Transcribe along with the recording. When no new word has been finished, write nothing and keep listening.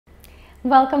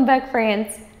Welcome back,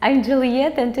 friends. I'm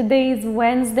Juliette and today is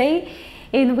Wednesday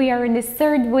and we are in the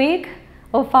third week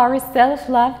of our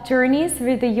self-love journeys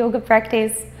with the yoga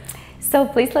practice. So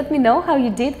please let me know how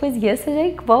you did with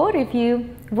yesterday's quote.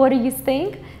 What do you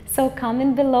think? So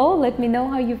comment below, let me know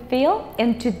how you feel.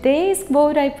 And today's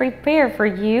quote I prepare for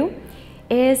you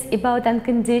is about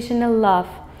unconditional love.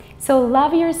 So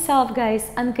love yourself, guys,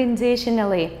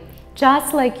 unconditionally,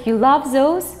 just like you love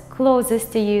those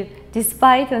closest to you,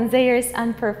 despite on their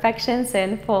imperfections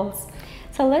and faults.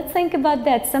 So let's think about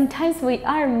that. Sometimes we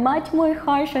are much more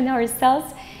harsh on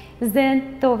ourselves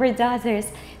than towards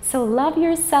others. So love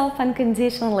yourself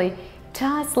unconditionally,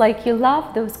 just like you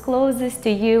love those closest to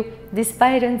you,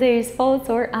 despite on their faults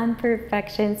or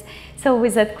imperfections. So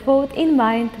with that quote in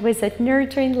mind, with that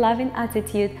nurturing, loving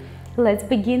attitude, let's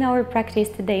begin our practice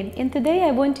today. And today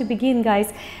I want to begin,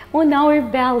 guys, on our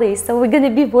belly. So we're going to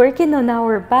be working on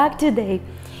our back today.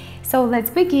 So let's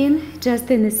begin just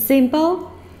in a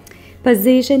simple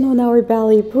position on our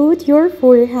belly. Put your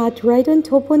forehead right on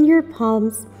top on your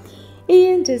palms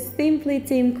and just simply,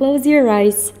 close your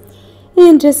eyes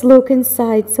and just look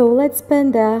inside. So let's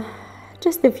spend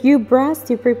just a few breaths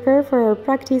to prepare for our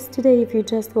practice today. If you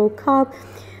just woke up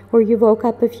or you woke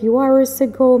up a few hours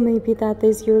ago, maybe that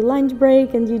is your lunch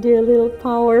break and you do a little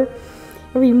power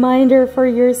reminder for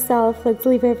yourself. Let's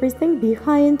leave everything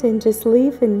behind and just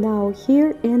live in now,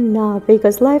 here and now,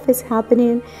 because life is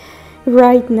happening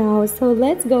right now. So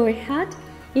let's go ahead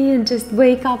and just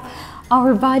wake up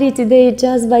our body today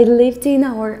just by lifting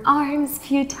our arms a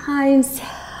few times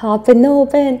up and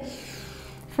open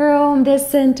from the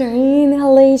center.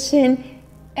 Inhalation,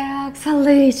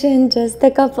 exhalation, just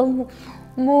a couple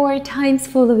more times.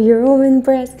 Follow your own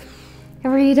breath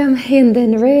rhythm and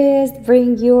then rest.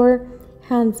 Bring your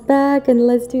hands back and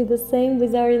let's do the same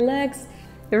with our legs.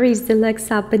 Raise the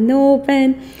legs up and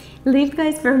open. Lift,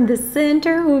 guys, from the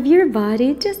center of your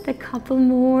body. Just a couple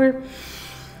more.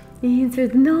 In through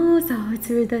the nose, out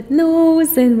through that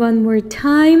nose, and one more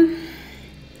time.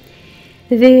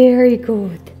 Very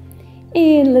good.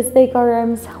 And let's take our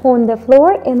arms on the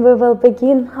floor and we will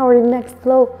begin our next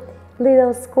flow.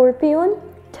 Little scorpion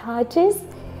touches.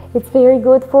 It's very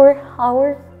good for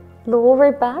our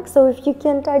lower back, so if you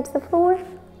can't touch the floor,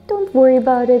 don't worry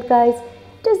about it, guys.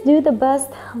 Just do the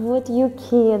best what you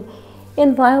can.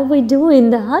 And while we're doing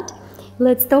that,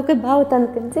 let's talk about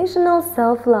unconditional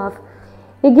self-love.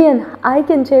 Again, I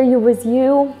can share with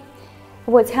you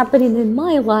what's happening in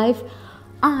my life.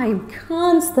 I'm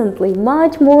constantly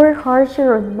much more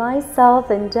harsher on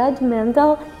myself and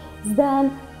judgmental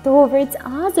than towards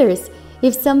others.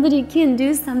 If somebody can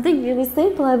do something really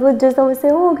simple, I would just always say,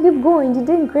 oh, keep going, you're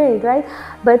doing great, right?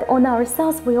 But on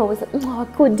ourselves, we always say, oh, I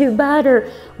could do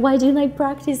better. Why didn't I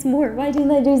practice more? Why didn't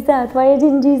I do that? Why I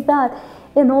didn't do that?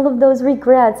 And all of those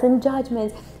regrets and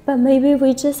judgments. But maybe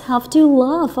we just have to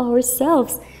love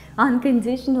ourselves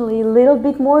unconditionally a little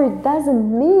bit more. It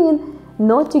doesn't mean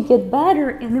not to get better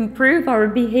and improve our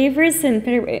behaviors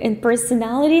and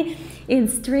personality and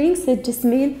strengths. It just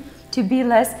means to be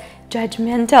less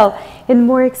judgmental and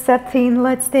more accepting.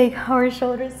 Let's take our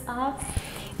shoulders up,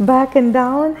 back and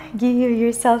down. Give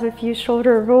yourself a few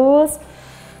shoulder rolls.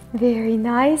 Very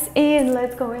nice. And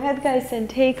let's go ahead, guys, and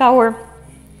take our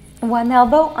one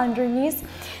elbow underneath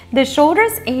the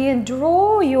shoulders and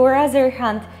draw your other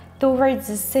hand towards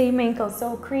the same ankle.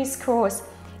 So crisscross,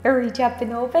 reach up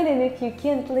and open. And if you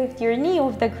can't lift your knee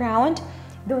off the ground,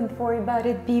 don't worry about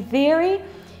it. Be very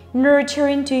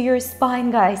nurturing to your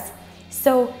spine, guys.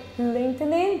 So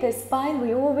lengthening the spine,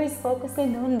 we always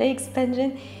focusing on the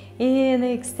expansion and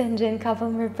extension. Couple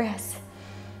more breaths.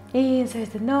 In through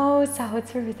the nose, out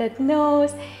through that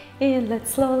nose. And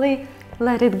let's slowly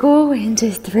let it go and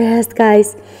just rest,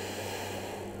 guys.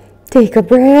 Take a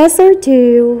breath or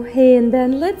two. And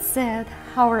then let's set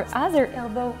our other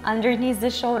elbow underneath the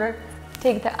shoulder.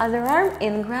 Take the other arm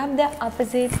and grab the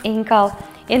opposite ankle.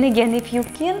 And again, if you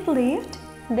can't lift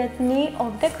that knee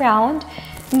off the ground,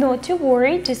 not to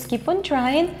worry, just keep on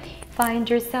trying. Find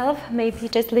yourself maybe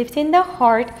just lifting the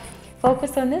heart.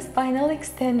 Focus on the spinal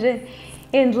extension.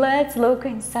 And let's look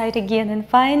inside again and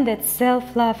find that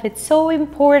self-love. It's so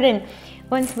important.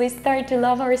 Once we start to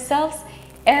love ourselves,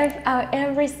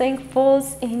 everything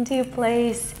falls into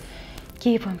place.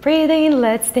 Keep on breathing.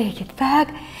 Let's take it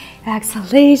back.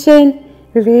 Exhalation,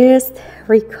 rest,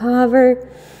 recover,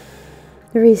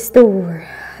 restore.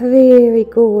 Very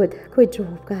good. Good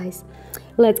job, guys.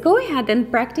 Let's go ahead and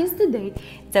practice today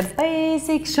the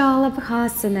basic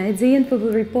Shalabhasana. At the end, we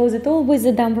will repose it all with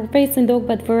the downward facing dog,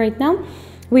 but for right now,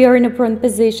 we are in a prone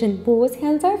position. Both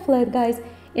hands are flat, guys,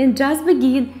 and just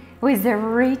begin with the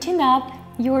reaching up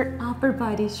your upper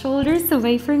body, shoulders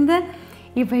away from the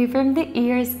away from the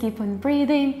ears. Keep on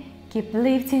breathing. Keep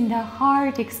lifting the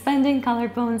heart, expanding.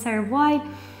 Collarbones are wide.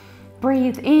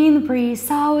 Breathe in, breathe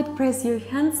out. Press your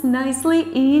hands nicely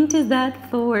into that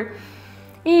floor.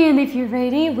 And if you're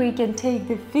ready, we can take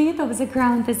the feet off the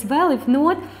ground as well. If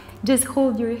not, just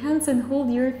hold your hands and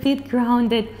hold your feet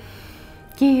grounded.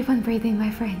 Keep on breathing,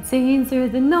 my friends. In through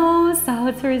the nose,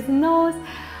 out through the nose.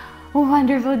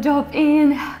 Wonderful job.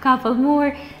 In, couple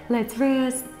more. Let's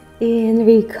rest and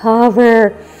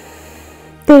recover.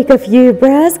 Take a few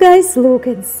breaths, guys. Look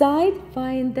inside.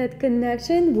 Find that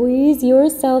connection with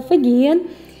yourself again.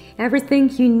 Everything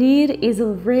you need is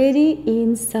already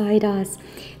inside us.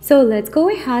 So let's go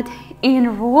ahead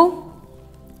and roll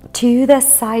to the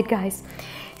side, guys.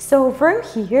 So from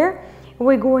here,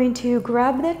 we're going to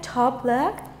grab the top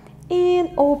leg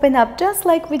and open up just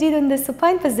like we did in the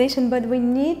supine position, but we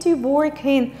need to work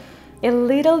in a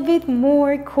little bit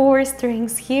more core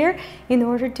strength here in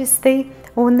order to stay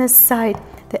on the side.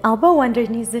 The elbow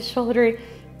underneath the shoulder.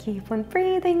 Keep on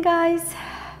breathing, guys.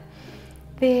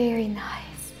 Very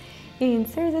nice. In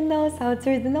through the nose, out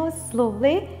through the nose.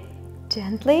 Slowly,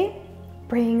 gently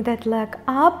bring that leg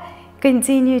up.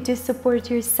 Continue to support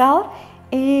yourself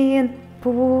and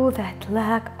pull that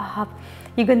leg up.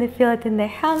 You're gonna feel it in the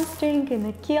hamstring and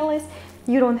Achilles.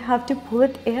 You don't have to pull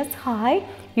it as high.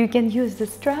 You can use the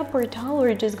strap or towel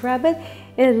or just grab it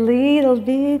a little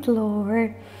bit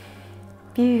lower.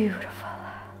 Beautiful.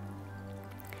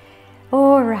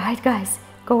 All right, guys,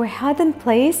 go ahead and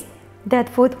place that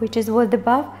foot, which is what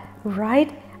above,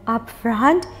 right up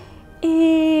front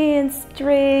and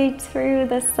straight through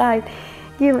the side.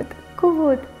 Give it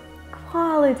good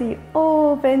quality,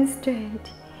 open,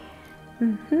 straight.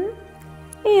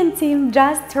 And team,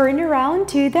 just turn around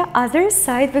to the other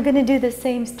side. We're gonna do the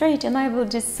same straight, and I will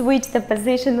just switch the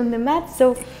position on the mat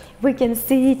so we can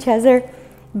see each other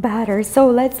better. So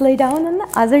let's lay down on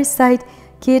the other side.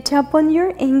 Catch up on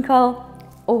your ankle.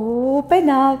 Open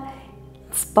up.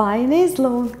 Spine is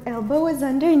long. Elbow is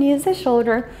underneath the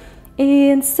shoulder.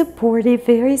 And supportive,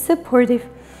 very supportive.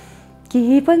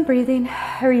 Keep on breathing.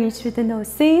 Reach through the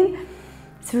nose in,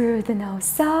 through the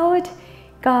nose out.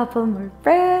 Couple more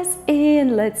breaths.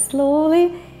 And let's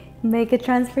slowly make a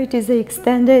transfer to the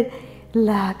extended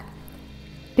leg.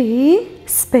 Be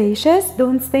spacious.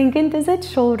 Don't sink into that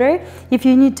shoulder. If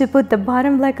you need to put the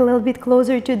bottom leg a little bit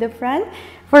closer to the front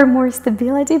for more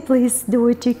stability, please do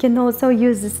it. You can also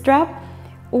use the strap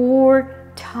or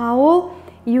towel.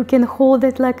 You can hold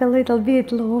it like a little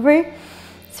bit lower.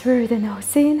 Through the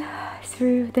nose in,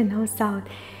 through the nose out.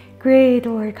 Great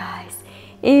work, guys.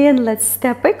 And let's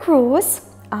step across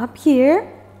up here.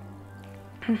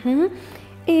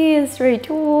 And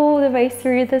straight all the way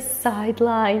through the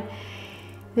sideline.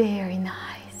 Very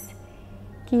nice.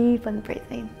 Keep on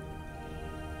breathing.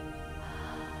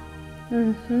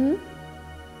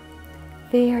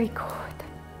 Very good.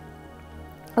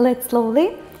 Let's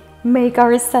slowly make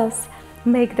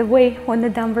the way on the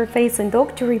downward facing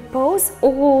dog to repose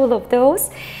all of those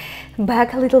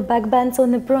little back bends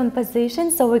on the prone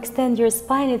position. So extend your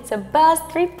spine. It's the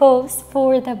best repose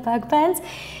for the back bends.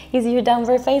 Is your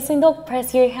downward facing dog.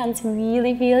 Press your hands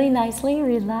really, really nicely.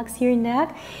 Relax your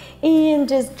neck and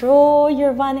just draw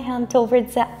your one hand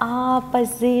towards the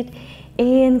opposite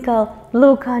ankle.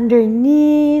 Look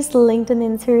underneath,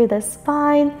 lengthening through the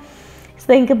spine.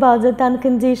 Think about that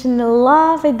unconditional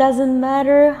love. It doesn't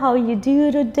matter how you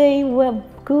do today, well,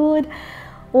 good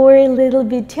or a little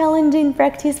bit challenging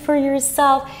practice for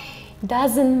yourself.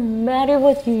 Doesn't matter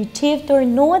what you achieved or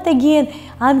not. Again,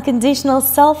 unconditional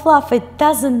self-love, it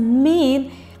doesn't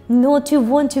mean not to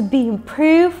want to be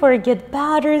improved or get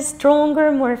better,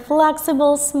 stronger, more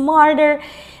flexible, smarter,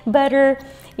 better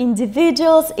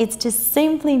individuals. It just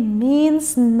simply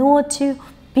means not to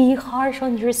be harsh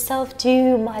on yourself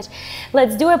too much.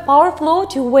 Let's do a power flow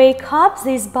to wake up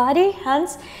this body,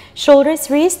 hands, shoulders,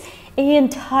 wrists,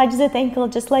 and touch that ankle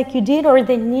just like you did, or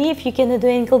the knee if you can do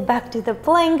ankle back to the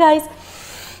plank, guys.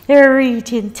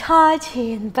 Reach and touch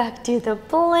and back to the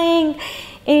plank,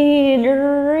 and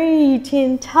reach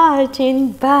and touch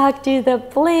and back to the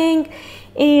plank,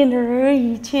 and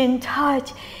reach and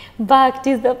touch back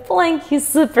to the plank. You're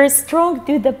super strong.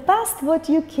 Do the best what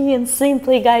you can.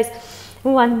 Simply, guys,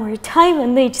 one more time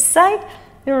on each side.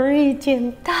 Reach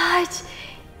and touch,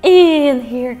 and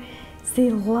here the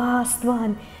last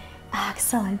one.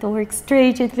 Excellent work.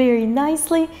 Stretch it very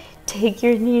nicely. Take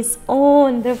your knees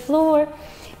on the floor.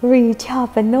 Reach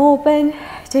up and open.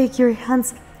 Take your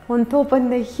hands on top on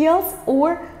the heels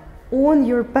or on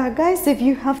your back, guys, if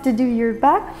you have to do your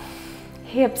back.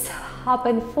 Hips up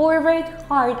and forward,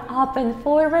 heart up and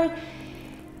forward.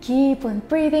 Keep on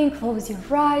breathing. Close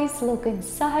your eyes. Look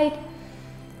inside.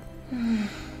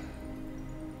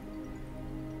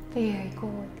 Very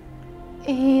good.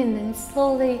 In and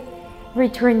slowly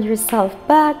return yourself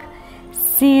back.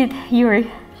 Sit your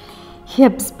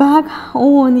hips back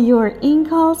on your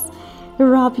ankles.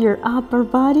 Rub your upper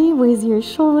body with your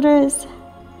shoulders.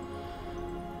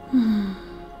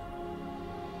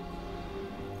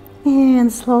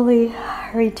 And slowly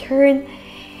return.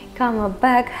 Come up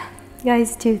back,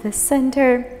 guys, to the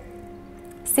center.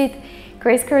 Sit,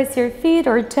 crisscross your feet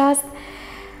or just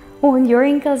on your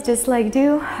ankles, just like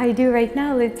I do right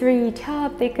now. Let's reach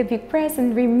up, take a big breath,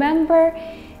 and remember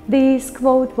this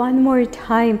quote one more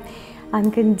time.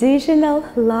 Unconditional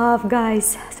love,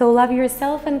 guys. So love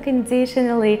yourself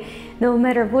unconditionally, no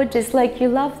matter what, just like you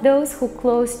love those who are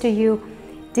close to you.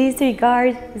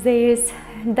 Disregard theirs,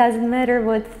 doesn't matter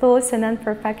what thoughts and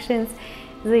imperfections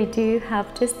they do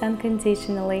have, just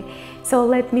unconditionally. So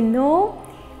let me know,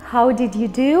 how did you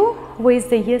do with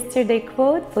the yesterday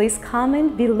quote? Please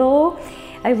comment below.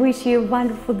 I wish you a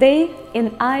wonderful day,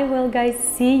 and I will, guys,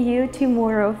 see you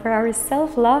tomorrow for our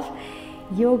self-love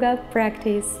yoga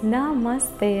practice.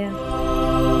 Namaste.